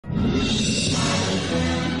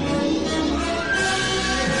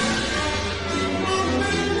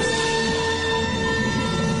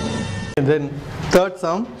And then third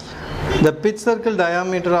sum, the pitch circle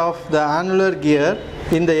diameter of the annular gear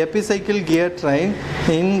in the epicycle gear train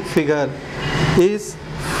in figure is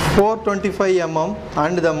 425 mm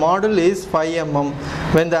and the model is 5 mm.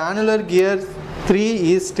 When the annular gear 3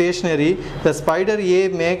 is stationary, the spider A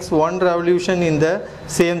makes one revolution in the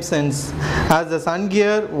same sense as the sun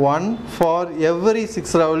gear 1 for every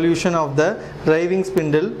 6 revolution of the driving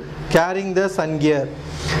spindle carrying the sun gear.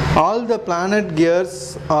 All the planet gears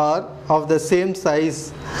are of the same size.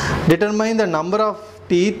 Determine the number of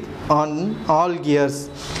teeth on all gears.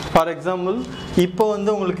 For example, இப்போ வந்து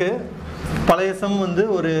உங்களுக்கு பழைய some வந்து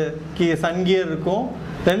ஒரு Sun gear இருக்கும்,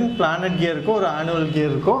 தென் planet gear இருக்கும், ஒரு annual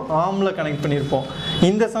gear இருக்கும், ஆர்மில் கனெக்ட் பண்ணியிருப்போம்.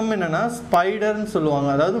 இந்த சம் என்னென்னா ஸ்பைடர்னு சொல்லுவாங்க.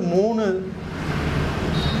 அதாவது மூணு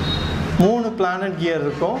பிளானட் கியர்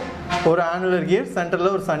இருக்கும், ஒரு ஆனுவலர் கியர்,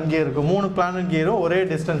 சென்டரில் ஒரு சன் கியர் இருக்கும். 3 பிளானட் கியரும் ஒரே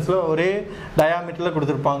டிஸ்டன்ஸில் ஒரே டயாமீட்டரில்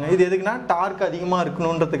கொடுத்துருப்பாங்க. இது எதுக்குன்னா டார்க் அதிகமாக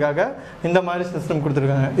இருக்கணுன்றதுக்காக இந்த மாதிரி சிஸ்டம்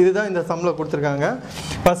கொடுத்துருக்காங்க. இதுதான் இந்த சம்மில் கொடுத்துருக்காங்க.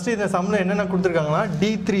 ஃபஸ்ட்டு இந்த சம்மில் என்னென்ன கொடுத்துருக்காங்கன்னா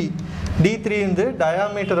D3 வந்து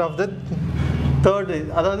டயாமீட்டர் ஆஃப் த தேர்டு,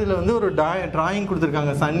 அதாவது இதில் வந்து ஒரு டிராயிங்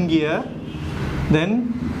கொடுத்துருக்காங்க. சன் கியர், தென்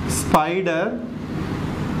ஸ்பைடர்,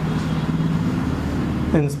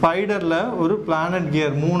 ஸ்பைடரில் ஒரு பிளானட்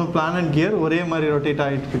கியர், 3 பிளானட் கியர் ஒரே மாதிரி ரொட்டேட்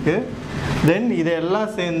ஆகிட்டு இருக்கு. தென் இதெல்லாம்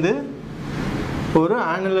சேர்ந்து ஒரு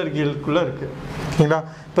ஆனுலர் கியருக்குள்ளே இருக்குது. ஓகேங்களா?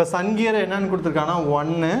 இப்போ சன் கியர் என்னன்னு கொடுத்துருக்காங்கன்னா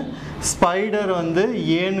 1, ஸ்பைடர் வந்து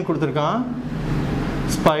ஏன்னு கொடுத்துருக்கான்,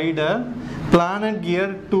 ஸ்பைடர், பிளானட்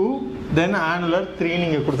கியர் 2, தென் ஆனுலர் 3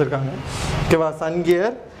 நீங்கள் கொடுத்துருக்காங்க. ஓகேவா? சன்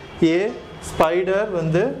கியர் ஏ, ஸ்பைடர்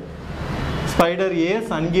வந்து ஸ்பைடர் ஏ,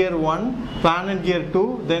 சன் கியர் 1, பிளானட் கியர் 2,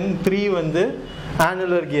 தென் 3 வந்து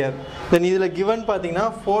annular gear. Then இதில் given பார்த்தீங்கன்னா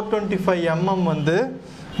 425 mm வந்து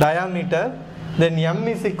diameter, then m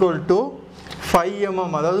is equal to 5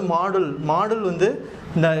 mm. அதாவது மாடல் வந்து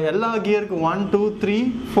இந்த எல்லா கியருக்கு 1, 2, 3,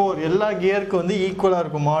 4 எல்லா கியருக்கு வந்து ஈக்குவலாக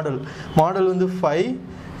இருக்கும். மாடல் வந்து 5.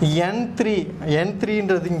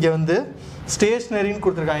 N3ன்றது இங்கே வந்து ஸ்டேஷ்னரின்னு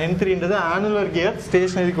கொடுத்துருக்கான். N3ன்றது ஆனுலர் கியர்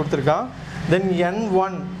ஸ்டேஷ்னரி கொடுத்துருக்கான். தென்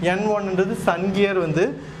N1ன்றது சன் கியர் வந்து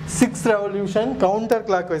 6 ரெவல்யூஷன் கவுண்டர்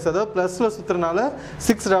கிளாக் வைஸ், அதாவது ப்ளஸில் சுற்றுறனால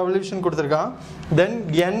 6 ரெவல்யூஷன் கொடுத்துருக்கான். தென்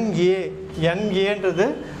NAன்றது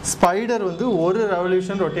ஸ்பைடர் வந்து ஒரு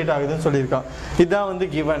ரெவல்யூஷன் ரொட்டேட் ஆகுதுன்னு சொல்லியிருக்கான். இதுதான் வந்து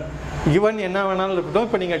கிவன் என்ன வேணாலும் இருக்கட்டும்.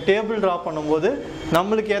 இப்போ நீங்கள் டேபிள் ட்ரா பண்ணும்போது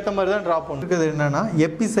நம்மளுக்கு ஏற்ற மாதிரி தான் ட்ரா பண்ணுறது. என்னென்னா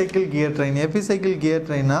எபிசைக்கிள் கியர்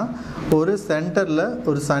ட்ரெயின்னா ஒரு சென்டரில்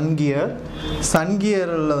ஒரு சன்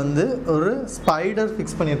கியரில் வந்து ஒரு ஸ்பைடர்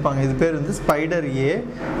ஃபிக்ஸ் பண்ணியிருப்பாங்க. இது பேர் வந்து ஸ்பைடர் ஏ.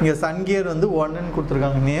 இங்கே சன் கியர் வந்து 1ன்னு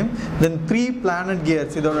கொடுத்துருக்காங்க நேம். தென் 3 பிளானட்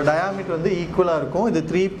கியர்ஸ், இதோட டயாமீட்டர் வந்து ஈக்குவலாக இருக்கும். இது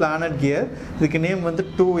 3 பிளானட் கியர், இதுக்கு நேம் வந்து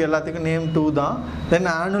 2, எல்லாத்துக்கும் நேம் 2 தான்.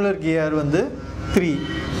 தென் ஆனுலர் கியர் வந்து 3.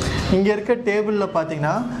 இங்கே இருக்க டேபிளில்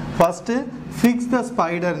பார்த்தீங்கன்னா ஃபஸ்ட்டு ஃபிக்ஸ் த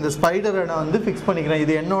ஸ்பைடர், இந்த ஸ்பைடரை நான் வந்து ஃபிக்ஸ் பண்ணிக்கிறேன்.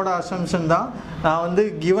 இது என்னோட அசம்ஷன் தான், நான் வந்து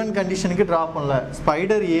கிவன் கண்டிஷனுக்கு ட்ரா பண்ணல.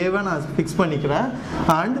 ஸ்பைடர் ஏவை நான் ஃபிக்ஸ் பண்ணிக்கிறேன்.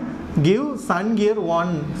 அண்ட் கிவ் சன் கியர்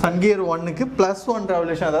 1க்கு +1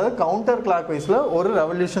 ரெவல்யூஷன், அதாவது கவுண்டர் கிளாக் வைஸில் ஒரு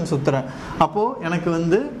ரெவல்யூஷன் சுற்றுறேன். அப்போது எனக்கு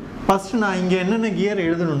வந்து ஃபஸ்ட்டு நான் இங்கே என்னென்ன கியர்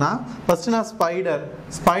எழுதணும்னா, ஃபஸ்ட்டு நான்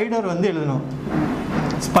ஸ்பைடர் வந்து எழுதணும்.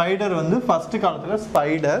 ஸ்பைடர் வந்து ஃபஸ்ட்டு காலத்தில்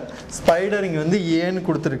ஸ்பைடர் இங்கே வந்து ஏன்னு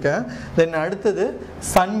கொடுத்துருக்கேன். தென் அடுத்தது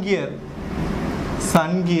சன் கியர்,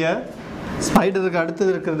 ஸ்பைடருக்கு அடுத்தது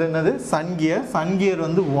இருக்கிறது என்னது சன் கியர்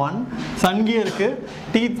வந்து 1. சன் கியருக்கு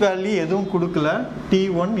டீத் வேல்யூ எதுவும் கொடுக்கல,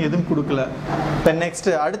 T1 எதுவும் கொடுக்கல. தென்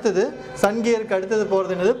நெக்ஸ்ட்டு அடுத்தது சன் கியருக்கு அடுத்தது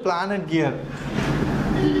போகிறது என்னது பிளானட் கியர்,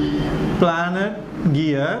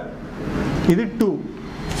 இது 2.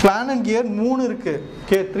 பிளானட் கியர் 3 இருக்குது.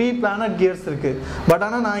 3 பிளானட் கியர்ஸ் இருக்குது. பட்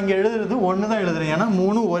ஆனால் நான் இங்கே எழுதுறது 1 தான் எழுதுறேன். ஏன்னா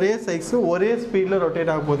 3 ஒரே சைஸு ஒரே ஸ்பீடில்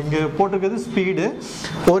ரொட்டேட் ஆக போகுது. இங்கே போட்டிருக்கிறது ஸ்பீடு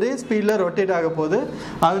ஒரே ஸ்பீடில் ரொட்டேட் ஆக போகுது.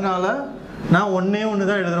 அதனால நான் ஒன்று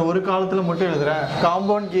தான் எழுதுறேன், ஒரு காலத்தில் மட்டும் எழுதுறேன்.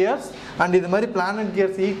 காம்பவுண்ட் கியர்ஸ் அண்ட் இது மாதிரி பிளானட்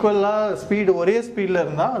கியர்ஸ் ஈக்குவலாக ஸ்பீடு ஒரே ஸ்பீடில்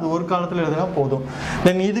இருந்தால் அது ஒரு காலத்தில் எழுதுனா போதும்.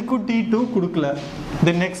 தென் இதுக்கும் T2 கொடுக்கல.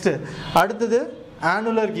 தென் நெக்ஸ்ட்டு அடுத்தது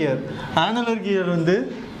ஆனுலர் கியர் வந்து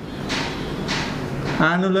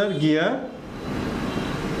ஆனுலர் கியர்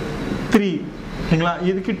 3. ஓகேங்களா?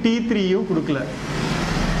 இதுக்கு T3யும் கொடுக்கல,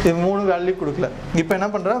 இது 3 வேல்யூ கொடுக்கல. இப்போ என்ன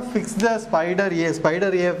பண்ணுறேன், fix the spider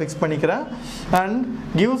A fix பண்ணிக்கிறேன். அண்ட்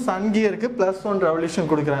கிவ் சன் கியருக்கு +1 ரெவல்யூஷன்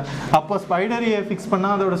கொடுக்குறேன். அப்போ ஸ்பைடர் ஏ ஃபிக்ஸ்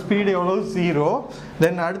பண்ணால் அதோட ஸ்பீடு எவ்வளோ 0.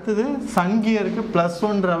 தென் அடுத்தது சன் கியருக்கு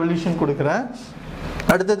 +1 ரெவல்யூஷன் கொடுக்குறேன்.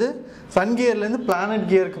 அடுத்தது சன் கியர்லேருந்து பிளானட்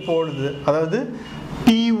கியருக்கு போடுது, அதாவது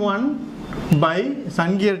T1 by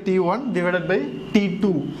sun gear T1 divided by T2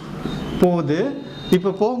 போகுது. இப்போ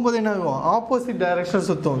போகும்போது என்ன ஆகும், ஆப்போசிட் டைரக்ஷன்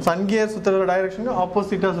சுற்றும். சன் கியர் சுற்றுற டைரக்ஷனுக்கு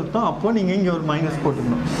ஆப்போசிட்டாக சுற்றும். அப்போது நீங்கள் இங்கே ஒரு மைனஸ்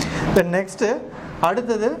போட்டுக்கணும். தென் நெக்ஸ்ட்டு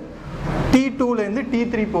அடுத்தது T2லேருந்து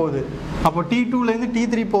T3 போகுது. அப்போ T2லேருந்து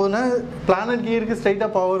T3 போகுதுன்னா பிளானட் கியருக்கு ஸ்ட்ரைட்டாக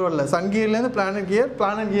பவர் வரல. Sun கியர்லேருந்து planet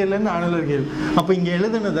கியர்லேருந்து annular gear. அப்போ இங்கே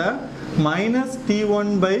எழுதுனதை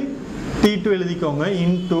 -T1/T2 எழுதிக்கோங்க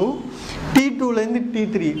இன்டூ T2லேருந்து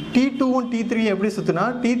T3. T2வும் T3 எப்படி சுற்றுனா,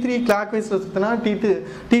 T3 கிளாக் வைஸில் சுற்றினா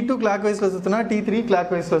T2 கிளாக் வைஸில் சுற்றினா T3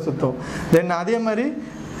 கிளாக் வைஸில் சுற்றும். தென் அதே மாதிரி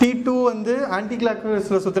T2 வந்து ஆன்டி கிளாக்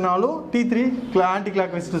வைஸில் சுற்றினாலும் T3 ஆன்டி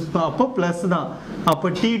கிளாக் வைஸில் சுற்றும். அப்போ ப்ளஸ் தான். அப்போ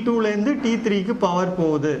T2லேருந்து T3க்கு பவர்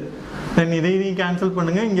போகுது. தென் இதையும் கேன்சல்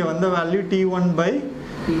பண்ணுங்கள். இங்கே வந்த value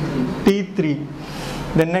T1/T3.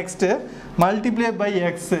 Then next multiply by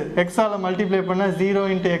X. எக்ஸால் multiply பண்ணால் 0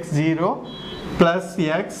 × x 0 plus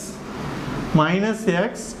X minus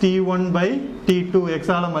x T1/T2.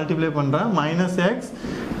 எக்ஸால் multiply பண்ணுறேன். minus x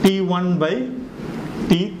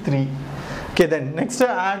T1/T3. Okay, then next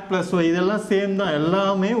add plus Y. இதெல்லாம் சேம் தான்,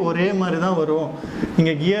 எல்லாமே ஒரே மாதிரி தான் வரும்.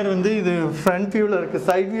 இங்கே கியர் வந்து இது ஃப்ரண்ட் வியூவில் இருக்குது,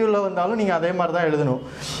 சைட் வியூவில் வந்தாலும் நீங்கள் அதே மாதிரி தான் எழுதணும்.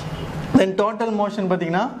 தென் டோட்டல் மோஷன்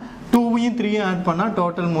பார்த்தீங்கன்னா 2யும் 3யும் ஆட் பண்ணால்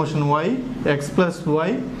total motion y x +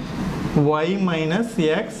 y minus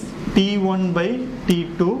x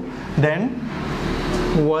T1/T2 then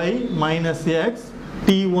y minus x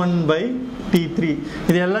T1/T3.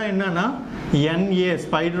 இது எல்லாம் என்னன்னா NA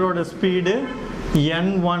ஸ்பைடரோட speed,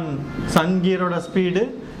 N1 Sun கியரோட speed,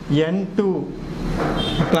 N2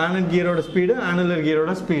 planet கியரோட speed, annular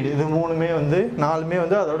கியரோட speed. இது நாலுமே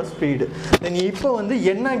வந்து அதோட ஸ்பீடு. தென் இப்போ வந்து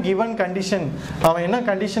என்ன கிவன் கண்டிஷன், அவன் என்ன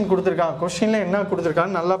கண்டிஷன் கொடுத்துருக்கான், கொஸ்டினில் என்ன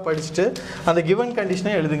கொடுத்துருக்கான்னு நல்லா படிச்சுட்டு அந்த கிவன்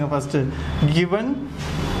கண்டிஷனை எழுதுங்க. ஃபஸ்ட்டு கிவன்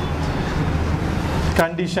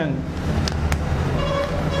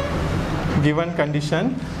கண்டிஷன்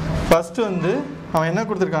ஃபஸ்ட்டு வந்து அவன் என்ன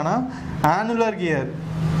கொடுத்துருக்கான்னா ஆனுலர்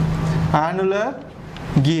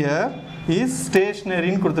கியர் இஸ்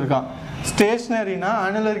ஸ்டேஷ்னரின்னு கொடுத்துருக்கான். ஸ்டேஷ்னரினா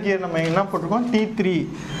ஆனுலர் கியர் நம்ம என்ன போட்டிருக்கோம், T3,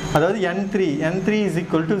 அதாவது N3 is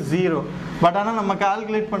equal to 0. But ஆனால் நம்ம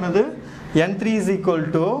கால்குலேட் பண்ணது N3 is equal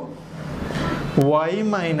to y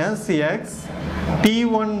minus x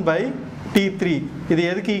T1/T3. இது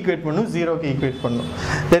எதுக்கு ஈக்குவேட் பண்ணும், 0க்கு ஈக்குவேட் பண்ணும்.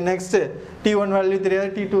 தென் நெக்ஸ்ட்டு T1 வேல்யூ தெரியாது,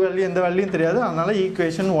 T2 வேல்யூ எந்த வேல்யூவும் தெரியாது, அதனால்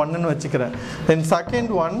ஈக்குவேஷன் 1ன்னு வச்சுக்கிறேன். தென்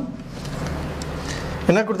செகண்ட் ஒன்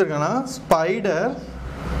என்ன கொடுத்துருக்காங்கன்னா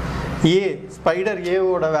ஸ்பைடர்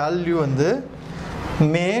ஏவோட வேல்யூ வந்து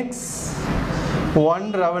மேக்ஸ் 1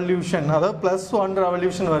 ரெவல்யூஷன், அதாவது +1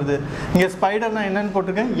 ரெவல்யூஷன் வருது. இங்கே ஸ்பைடர் நான் என்னென்னு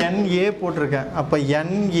போட்டிருக்கேன், NA போட்டிருக்கேன். அப்போ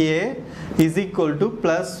NA is equal to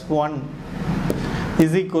 +1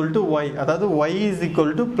 is equal to y, அதாவது y is equal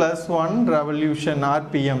to +1 revolution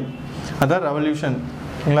RPM, அதான் ரெவல்யூஷன்.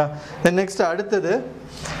 ஓகேங்களா. தென் நெக்ஸ்ட் அடுத்தது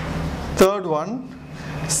தேர்ட் ஒன்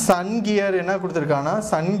சன் கியர் என்ன கொடுத்துருக்காங்கன்னா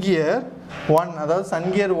சன் கியர் 1, அதாவது சன்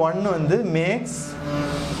கியர் 1 வந்து மேக்ஸ்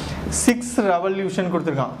 6 ரெவல்யூஷன்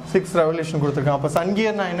கொடுத்துருக்கான். அப்போ சன்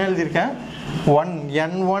கியர் நான் என்ன எழுதியிருக்கேன்,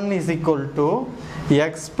 N1 is equal to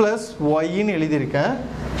x plus yன்னு எழுதியிருக்கேன்.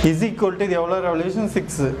 இஸ் ஈக்குவல் டு இது எவ்வளோ ரெவல்யூஷன்,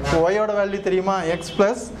 6. ஒயோட வேல்யூ தெரியுமா, x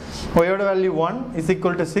plus ஒயோட value 1 is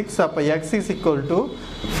equal to 6. அப்போ x is equal to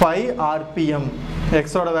 5 RPM.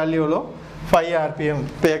 எக்ஸோட வேல்யூ எவ்வளோ, 5 RPM.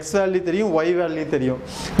 இப்போ x வேல்யூ தெரியும், y வேல்யூ தெரியும்.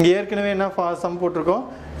 இங்கே ஏற்கனவே என்ன சம் போட்டிருக்கோம்,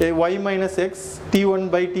 y minus x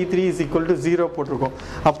T1/T3 is equal to 0 போட்டிருக்கோம்.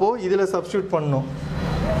 அப்போது இதில் சப்ஸ்டியூட் பண்ணணும்.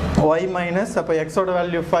 y minus, அப்போ xோட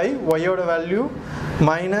வேல்யூ 5, yோட வேல்யூ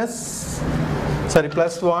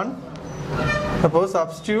 +1. அப்போது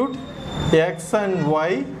substitute x and y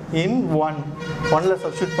in 1ல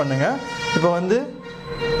substitute பண்ணுங்க. இப்போ வந்து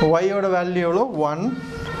yயோட வேல்யூ எவ்வளோ, 1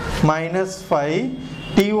 -5,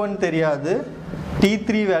 T1 தெரியாது, T3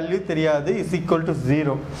 வேல்யூ தெரியாது, இஸ் ஈக்குவல் டு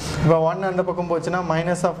 0. இப்போ 1 அந்த பக்கம் போச்சுன்னா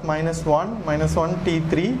 -1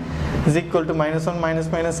 T3 is equal to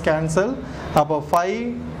 -1 cancel. அப்போ 5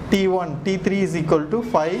 T1 T3 is equal to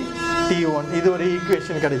 5 T1. இது ஒரு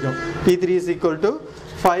ஈக்குவேஷன் கிடைக்கும். T3 is equal to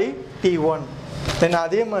 5 T1. தென்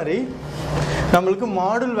அதே மாதிரி நம்மளுக்கு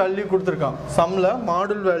மாடுல் வேல்யூ கொடுத்துருக்கான். சம்மில்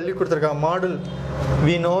மாடுல் வேல்யூ கொடுத்துருக்கான். Module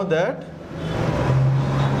we know that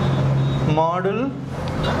module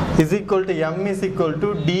is equal to m is equal to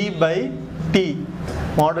d/t.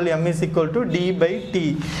 Module m is equal to d/t.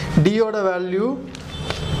 d ஓட வேல்யூ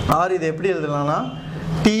r, இது எப்படி எழுதலாம்னா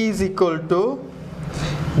t is equal to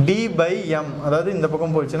d/m, அதாவது இந்த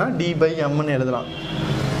பக்கம் போச்சுன்னா d/mன்னு எழுதலாம்.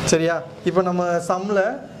 சரியா. இப்போ நம்ம சம்மில்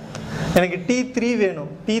எனக்கு T3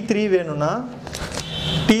 வேணும்னா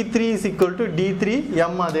T3 is equal to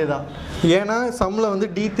d3m, அதே தான். ஏன்னா சம்மில் வந்து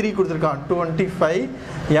d3 கொடுத்துருக்கான் 25,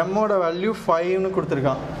 mோட வேல்யூ 5ன்னு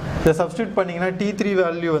கொடுத்துருக்கான். இதை சப்ஸ்டியூட் பண்ணிங்கன்னா T3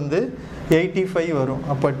 வேல்யூ வந்து 85 வரும்.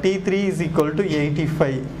 அப்போ T3 is equal to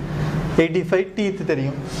 85. 85 teeth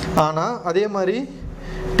தெரியும். ஆனால் அதே மாதிரி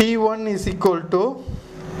T1 is equal to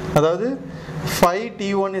அதாவது 5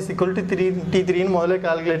 T1 is equal to 3 T3 முதல்ல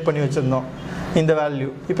கால்குலேட் பண்ணி வச்சுருந்தோம் இந்த வேல்யூ.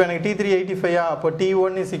 இப்போ எனக்கு T3 85 அப்போ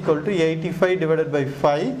T1 is equal to 85 divided by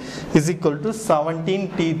 5 is equal to 17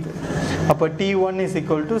 teeth. அப்போ T1 is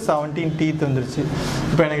equal to 17 teeth வந்துருச்சு.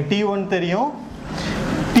 இப்போ எனக்கு T1 தெரியும்,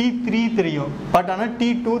 T3 தெரியும், பட் ஆனால்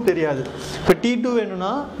T2 தெரியாது. இப்போ T2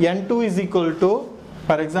 வேணும்னா N2 is equal to,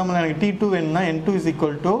 for example எனக்கு T2 வேணும்னா N2 is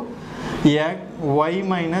equal to y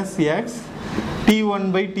minus x T1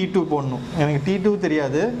 by T2 போடணும். எனக்கு T2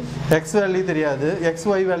 தெரியாது, x வேல்யூ தெரியாது,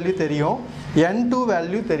 xy வேல்யூ தெரியும், N2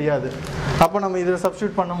 வேல்யூ தெரியாது. அப்போ நம்ம இதில்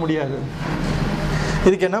சப்ஸ்டியூட் பண்ண முடியாது.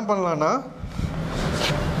 இதுக்கு என்ன பண்ணலான்னா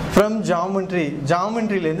ஃப்ரம்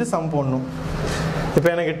ஜாமெண்ட்ரிலேருந்து சம் போடணும். இப்போ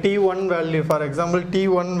எனக்கு T1 value, for example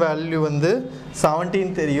T1 value வந்து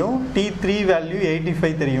 17 தெரியும், T3 வேல்யூ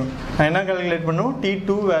 85 தெரியும். நான் என்ன கால்குலேட் பண்ணணும்?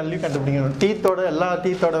 T2 வேல்யூ கண்டுபிடிக்கணும். எல்லா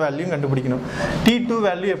டீத்தோட வேல்யூயும் கண்டுபிடிக்கணும். T2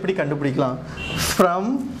 வேல்யூ எப்படி கண்டுபிடிக்கலாம்? ஃப்ரம்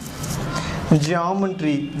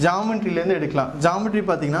ஜாமெண்ட்ரிலேருந்து எடுக்கலாம். ஜாமெண்ட்ரி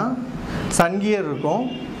பார்த்தீங்கன்னா சன் கியர் இருக்கும்,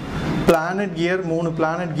 பிளானட் கியர் 3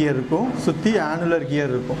 பிளானட் கியர் இருக்கும், சுற்றி ஆனுலர்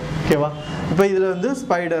கியர் இருக்கும். ஓகேவா? இப்போ இதில் வந்து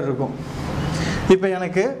ஸ்பைடர் இருக்கும். இப்போ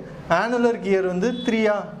எனக்கு ஆனுலர் கியர் வந்து 3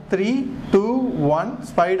 2 1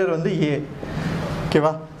 ஸ்பைடர் வந்து A.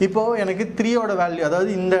 ஓகேவா? இப்போது எனக்கு 3ஓட வேல்யூ, அதாவது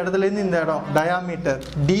இந்த இடத்துலேருந்து இந்த இடம் டயாமீட்டர்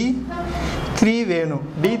D3 வேணும்.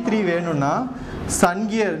 D3 வேணும்னா சன்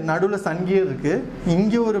கியர், நடுவில் சன் கியர் இருக்குது,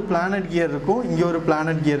 இங்கே ஒரு பிளானட் கியர் இருக்கும், இங்கே ஒரு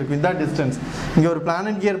பிளானட் கியர் இருக்கும். இதான் டிஸ்டன்ஸ். இங்கே ஒரு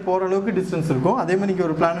பிளானட் கியர் போகிற அளவுக்கு டிஸ்டன்ஸ் இருக்கும், அதே மாதிரி இங்கே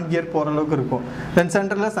ஒரு பிளானட் கியர் போகிற அளவுக்கு இருக்கும். தென்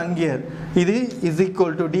சென்டரில் சன் கியர். இது is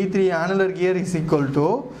equal to D3 annular gear is equal to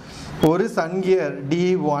ஒரு Sun gear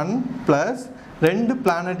D1 plus 2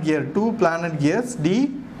 planet gear 2 planet gears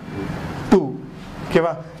D2.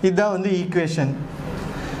 ஓகேவா? இதுதான் வந்து equation.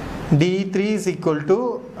 D3 is equal to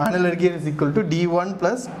annular gear is equal to D1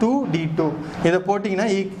 plus 2 D2. இதை போட்டிங்கன்னா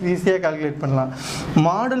ஈஸியாக calculate பண்ணலாம்.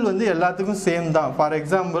 Model வந்து எல்லாத்துக்கும் சேம் தான். For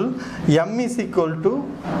example M is equal to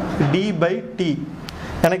D by T.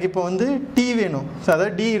 எனக்கு இப்போ வந்து T வேணும்,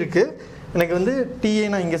 அதாவது D இருக்குது, எனக்கு வந்து Tயை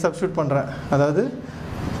நான் இங்கே சப்ஸ்டியூட் பண்ணுறேன். அதாவது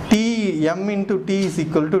M into T is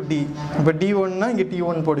equal to D. இப்போ D1னா இங்கே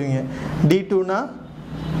T1 போடுவீங்க, D2னா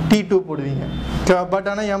T2 போடுவீங்க. பட்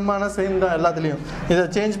ஆனால் M ஆனால் சேம் தான் எல்லாத்துலேயும். இதை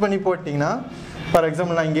சேஞ்ச் பண்ணி போட்டிங்கன்னா, ஃபார்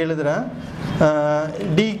எக்ஸாம்பிள் நான் இங்கே எழுதுகிறேன்,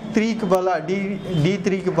 D3க்கு பதிலாக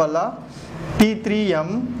D3க்கு பதிலாக T3M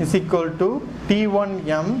is equal to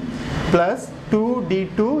T1M plus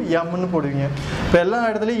 2D2Mன்னு போடுவீங்க. இப்போ எல்லா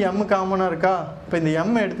இடத்துலையும் M காமனாக இருக்கா? இப்போ இந்த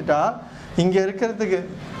M எடுத்துட்டா இங்கே இருக்கிறதுக்கு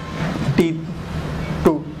T2.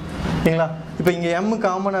 ஓகேங்களா? இப்போ இங்கே M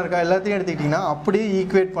காமனாக இருக்கா? எல்லாத்தையும் எடுத்துக்கிட்டிங்கன்னா அப்படியே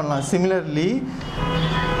ஈக்குவேட் பண்ணலாம். Similarly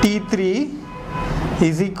T3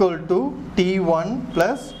 is equal to T1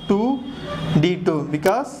 plus 2D2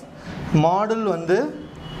 because model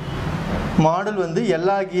வந்து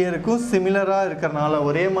எல்லா கியருக்கும் சிமிலராக இருக்கிறனால,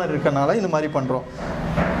 ஒரே மாதிரி இருக்கிறனால இந்த மாதிரி பண்ணுறோம்.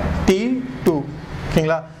 T2.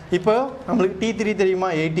 ஓகேங்களா? இப்போ நம்மளுக்கு T3 தெரியுமா?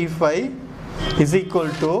 85 is equal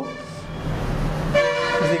to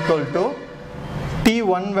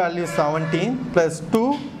T1 value 17 plus 2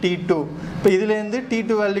 T2. இப்போ இதுலேருந்து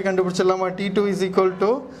T2 value கண்டுபிடிச்சிடலாமா? T2 is equal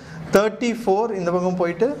to 34, இந்த பக்கம்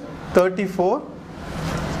போயிட்டு 34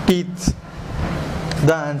 teeth.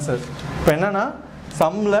 The answer. இப்போ என்னன்னா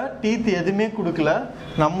சம்மில் டீத் எதுவுமே கொடுக்கல,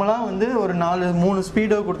 நம்மளாம் வந்து ஒரு 3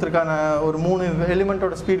 ஸ்பீடோ கொடுத்துருக்காங்க, ஒரு 3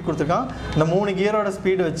 எலிமெண்ட்டோட ஸ்பீட் கொடுத்துருக்கான். இந்த 3 கியரோட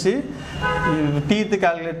ஸ்பீடு வச்சு டீத்து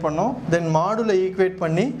கால்குலேட் பண்ணோம். தென் மாடுலை ஈக்குவேட்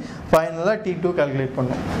பண்ணி ஃபைனலாக T2 கால்குலேட்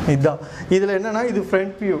பண்ணோம். இதுதான். இதில் என்னென்னா இது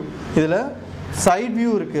ஃப்ரண்ட் வியூ, இதில் சைட்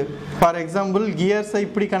வியூ இருக்குது. ஃபார் எக்ஸாம்பிள் கியர்ஸை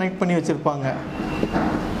இப்படி கனெக்ட் பண்ணி வச்சுருப்பாங்க.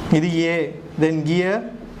 இது A, தென் கியர்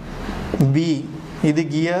B, இது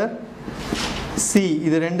கியர் C.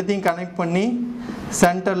 இது ரெண்டுத்தையும் கனெக்ட் பண்ணி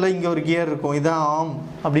சென்டரில் இங்கே ஒரு கியர் இருக்கும், இதான் ஆர்ம்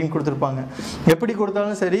அப்படின்னு கொடுத்துருப்பாங்க. எப்படி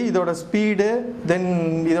கொடுத்தாலும் சரி இதோட ஸ்பீடு தென்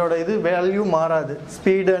இதோட இது வேல்யூ மாறாது,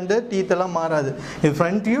 ஸ்பீடு அண்டு டீத்தெல்லாம் மாறாது. இது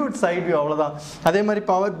ஃப்ரண்ட் வியூ, சைட் வியூ, அவ்வளோதான். அதே மாதிரி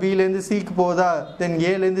பவர் பிலேருந்து சிக்கு போதா, தென்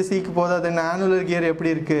ஏலேருந்து சிக்கு போதா, தென் ஆனுலர் கியர்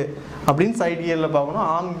எப்படி இருக்குது அப்படின்னு சைட் கியரில் பார்க்கணும்,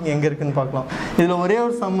 ஆர்ம் எங்கே இருக்குதுன்னு பார்க்கலாம். இதில் ஒரே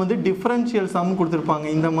ஒரு சம் வந்து டிஃப்ரென்ஷியல் சம் கொடுத்துருப்பாங்க.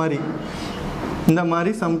 இந்த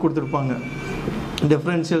மாதிரி சம் கொடுத்துருப்பாங்க,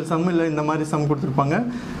 டிஃப்ரென்ஷியல் சம் இல்லை இந்த மாதிரி சம் கொடுத்துருப்பாங்க.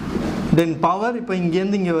 தென் பவர் இப்போ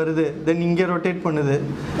இங்கேருந்து இங்கே வருது, தென் இங்கே ரொட்டேட் பண்ணுது,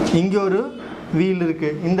 இங்கே ஒரு வீல்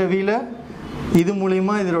இருக்குது, இந்த வீலை இது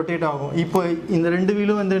மூலிமா இது ரொட்டேட் ஆகும். இப்போ இந்த 2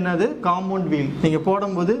 வீலும் வந்து என்னது? Compound wheel. நீங்கள்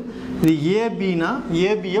போடும்போது இது ஏபினா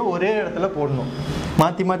ஏபியை ஒரே இடத்துல போடணும்,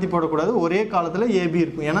 மாற்றி மாற்றி போடக்கூடாது, ஒரே காலத்தில் ஏபி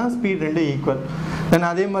இருக்கும், ஏன்னா ஸ்பீட் 2 ஈக்குவல். தென்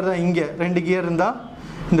அதே மாதிரி தான் இங்கே 2 கியர் இருந்தால்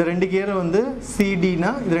இந்த 2 கியரை வந்து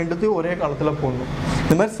சிடினா இது ரெண்டுத்தையும் ஒரே காலத்தில் போடணும்.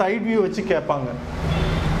 இந்த மாதிரி சைட் வியூ வச்சு கேட்பாங்க.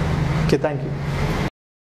 Okay, thank you.